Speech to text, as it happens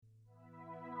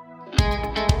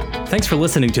Thanks for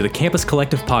listening to the Campus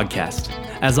Collective podcast.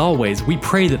 As always, we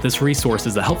pray that this resource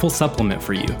is a helpful supplement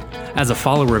for you, as a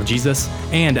follower of Jesus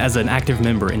and as an active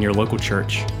member in your local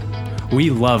church. We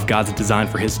love God's design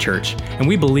for His church, and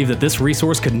we believe that this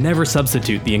resource could never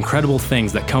substitute the incredible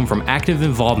things that come from active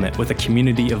involvement with a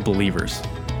community of believers.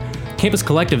 Campus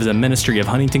Collective is a ministry of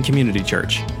Huntington Community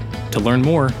Church. To learn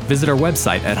more, visit our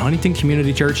website at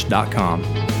huntingtoncommunitychurch.com.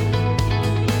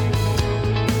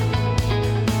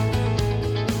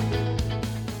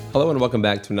 Hello and welcome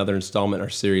back to another installment in our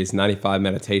series, 95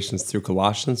 Meditations through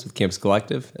Colossians with Campus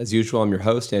Collective. As usual, I'm your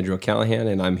host, Andrew O'Callahan,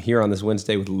 and I'm here on this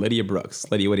Wednesday with Lydia Brooks.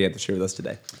 Lydia, what do you have to share with us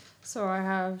today? So I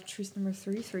have truth number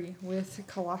 33 with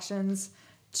Colossians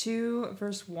 2,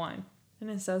 verse 1. And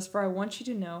it says, "For I want you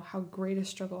to know how great a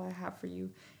struggle I have for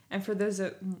you, and for those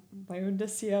at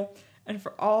Laodicea, and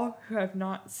for all who have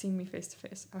not seen me face to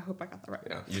face." I hope I got that right.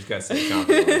 Yeah, you just got to say it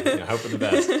confidently. Hope for the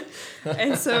best.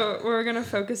 And so what we're going to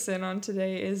focus in on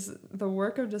today is the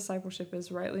work of discipleship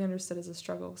is rightly understood as a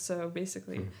struggle. So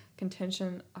basically,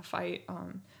 contention, a fight,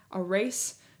 a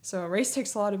race. So a race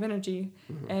takes a lot of energy,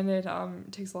 and it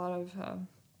takes a lot of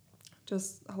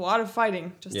just a lot of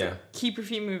fighting just to keep your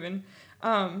feet moving.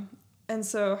 And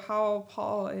so how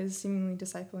Paul is seemingly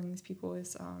discipling these people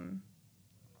is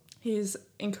he's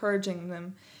encouraging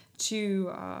them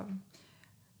to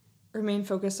remain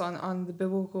focused on the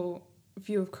biblical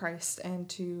view of Christ and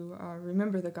to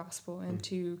remember the gospel and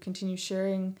to continue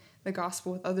sharing the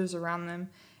gospel with others around them.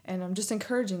 And I'm just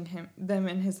encouraging them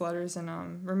in his letters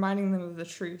and reminding them of the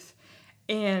truth.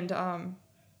 And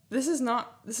this is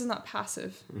not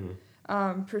passive.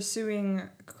 Pursuing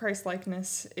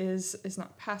Christ-likeness is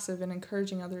not passive, and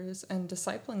encouraging others and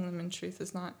discipling them in truth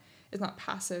is not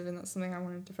passive, and that's something I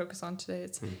wanted to focus on today.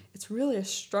 It's really a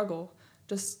struggle,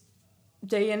 just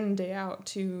day in and day out,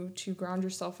 to ground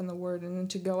yourself in the Word, and then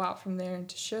to go out from there and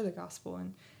to share the gospel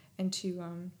and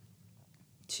to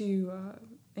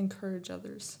encourage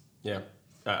others. Yeah,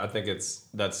 I think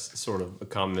that's sort of a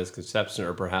common misconception,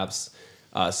 or perhaps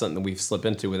something that we've slipped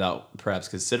into without perhaps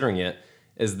considering it,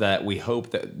 is that we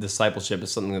hope that discipleship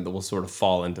is something that we'll sort of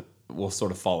fall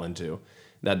into.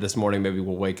 That this morning maybe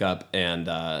we'll wake up and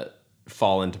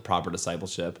fall into proper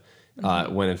discipleship,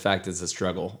 when in fact it's a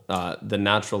struggle. I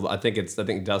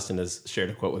think Dustin has shared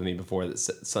a quote with me before that's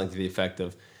something to the effect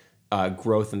of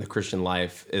growth in the Christian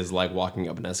life is like walking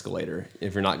up an escalator.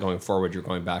 If you're not going forward, you're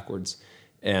going backwards.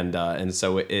 And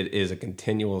so it is a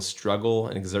continual struggle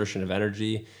and exertion of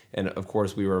energy. And of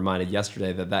course, we were reminded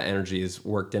yesterday that energy is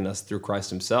worked in us through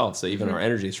Christ Himself. So even our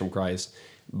energy is from Christ.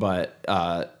 But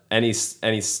any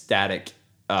staticness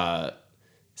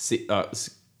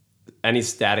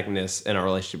in our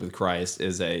relationship with Christ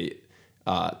is a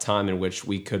time in which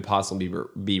we could possibly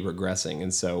be regressing.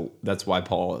 And so that's why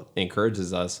Paul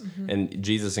encourages us, and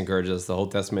Jesus encourages us. The whole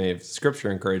testimony of Scripture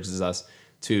encourages us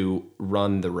to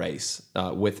run the race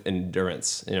with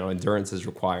endurance. Endurance is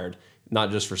required, not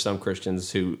just for some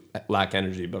Christians who lack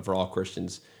energy, but for all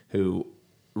Christians who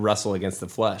wrestle against the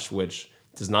flesh, which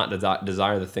does not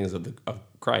desire the things of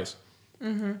Christ.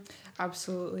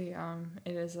 Absolutely.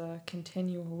 It is a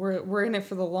continual. We're in it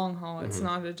for the long haul. It's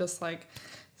not just like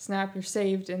snap, you're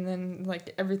saved, and then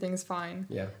like everything's fine.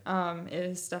 Yeah. It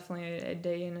is definitely a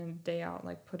day in and day out,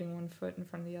 like putting one foot in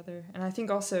front of the other. And I think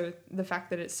also the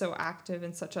fact that it's so active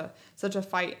and such a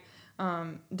fight.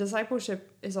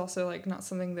 Discipleship is also like not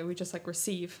something that we just like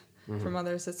receive from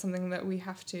others. It's something that we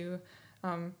have to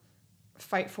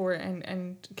fight for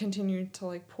and continue to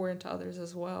like pour into others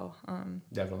as well.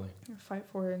 Definitely fight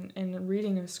for in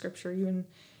reading of Scripture,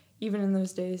 even in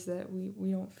those days that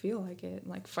we don't feel like it,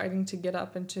 like fighting to get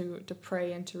up and to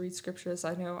pray and to read Scriptures.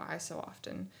 I know I so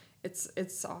often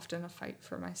it's often a fight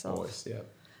for myself. Always, yeah.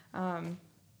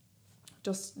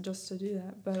 Just to do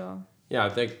that, but yeah, I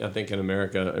think in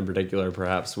America in particular,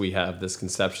 perhaps we have this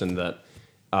conception that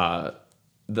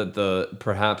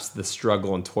perhaps the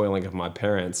struggle and toiling of my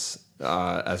parents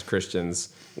as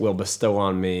Christians will bestow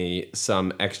on me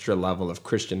some extra level of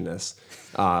Christianness.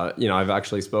 I've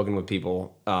actually spoken with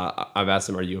people. I've asked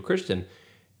them, "Are you a Christian?"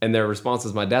 And their response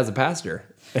is, "My dad's a pastor."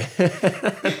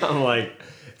 I'm like,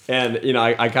 and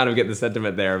I kind of get the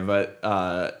sentiment there, but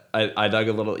I dug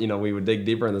a little. We would dig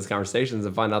deeper in these conversations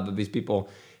and find out that these people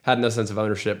had no sense of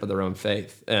ownership of their own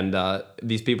faith. And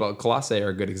these people at Colossae are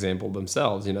a good example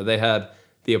themselves. They had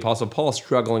the Apostle Paul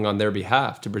struggling on their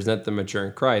behalf to present them mature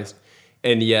in Christ.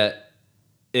 And yet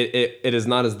it is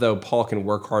not as though Paul can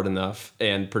work hard enough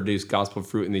and produce gospel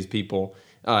fruit in these people,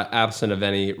 absent of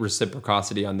any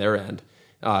reciprocity on their end.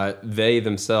 They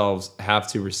themselves have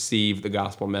to receive the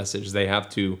gospel message. They have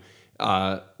to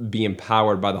be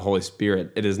empowered by the Holy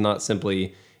Spirit. It is not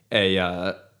simply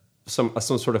a some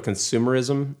sort of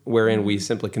consumerism wherein we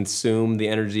simply consume the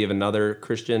energy of another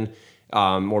Christian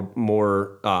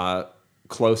more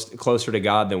closer to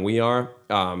God than we are.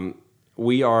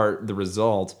 We are the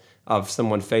result of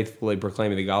someone faithfully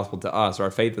proclaiming the gospel to us.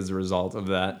 Our faith is a result of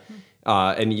that.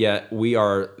 And yet we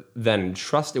are then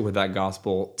entrusted with that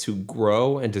gospel to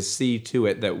grow and to see to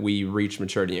it that we reach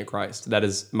maturity in Christ. That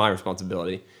is my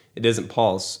responsibility. It isn't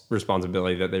Paul's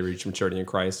responsibility that they reach maturity in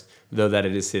Christ, though that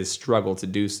it is his struggle to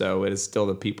do so. It is still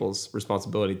the people's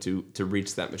responsibility to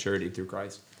reach that maturity through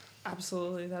Christ.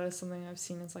 Absolutely. That is something I've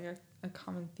seen as like a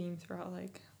common theme throughout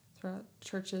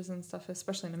churches and stuff,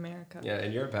 especially in America. Yeah,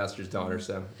 and you're a pastor's daughter,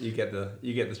 so you get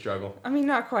the struggle. I mean,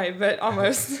 not quite, but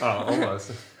almost. Oh,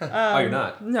 almost. Oh, you're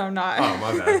not? No, not. Oh,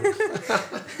 my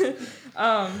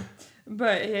bad.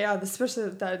 But yeah, especially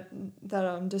that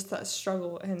just that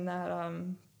struggle and that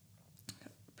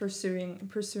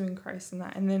pursuing Christ in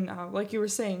that, and then like you were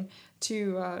saying,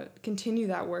 to continue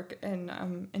that work and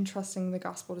entrusting the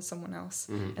gospel to someone else.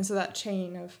 Mm-hmm. And so that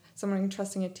chain of someone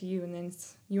entrusting it to you and then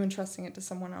you entrusting it to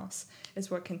someone else is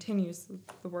what continues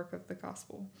the work of the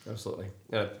gospel. Absolutely.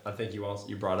 And I think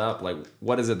you brought up, like,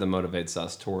 what is it that motivates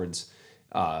us towards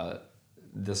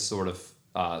this sort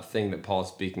of thing that Paul is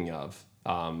speaking of?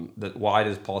 That why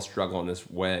does Paul struggle in this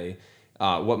way?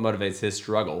 What motivates his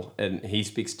struggle? And he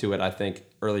speaks to it, I think,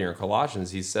 earlier in Colossians.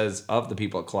 He says of the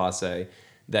people at Colossae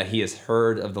that he has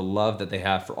heard of the love that they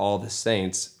have for all the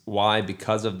saints. Why?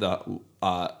 Because of the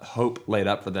hope laid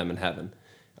up for them in heaven,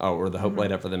 or the hope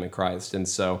laid up for them in Christ. And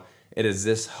so it is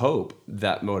this hope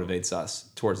that motivates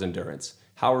us towards endurance.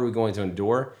 How are we going to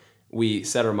endure? We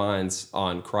set our minds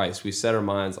on Christ. We set our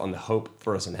minds on the hope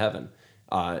for us in heaven.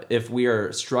 If we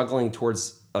are struggling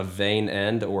towards a vain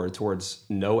end or towards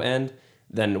no end,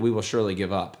 then we will surely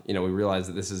give up. We realize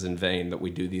that this is in vain that we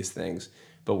do these things.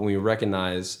 But when we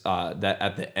recognize that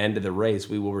at the end of the race,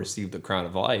 we will receive the crown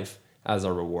of life as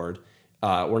our reward,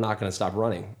 we're not going to stop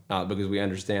running because we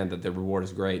understand that the reward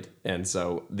is great. And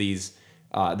so this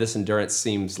endurance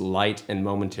seems light and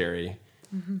momentary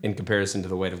in comparison to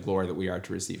the weight of glory that we are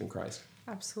to receive in Christ.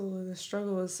 Absolutely. The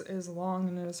struggle is long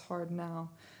and it is hard now.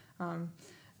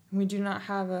 We do not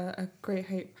have a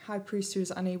great high priest who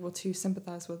is unable to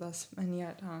sympathize with us, and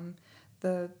yet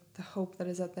the hope that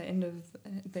is at the end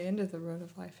of the road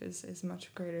of life is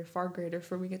much greater, far greater,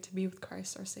 for we get to be with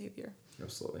Christ our Savior.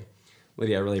 Absolutely.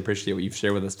 Lydia, I really appreciate what you've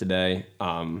shared with us today.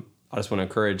 I just want to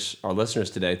encourage our listeners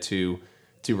today to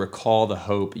recall the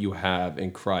hope you have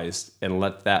in Christ and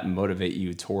let that motivate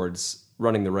you towards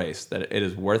running the race, that it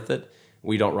is worth it.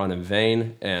 We don't run in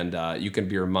vain, and you can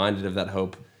be reminded of that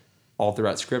hope all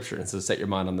throughout Scripture. And so set your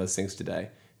mind on those things today.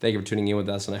 Thank you for tuning in with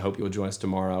us, and I hope you'll join us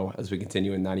tomorrow as we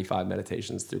continue in 95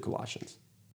 Meditations through Colossians.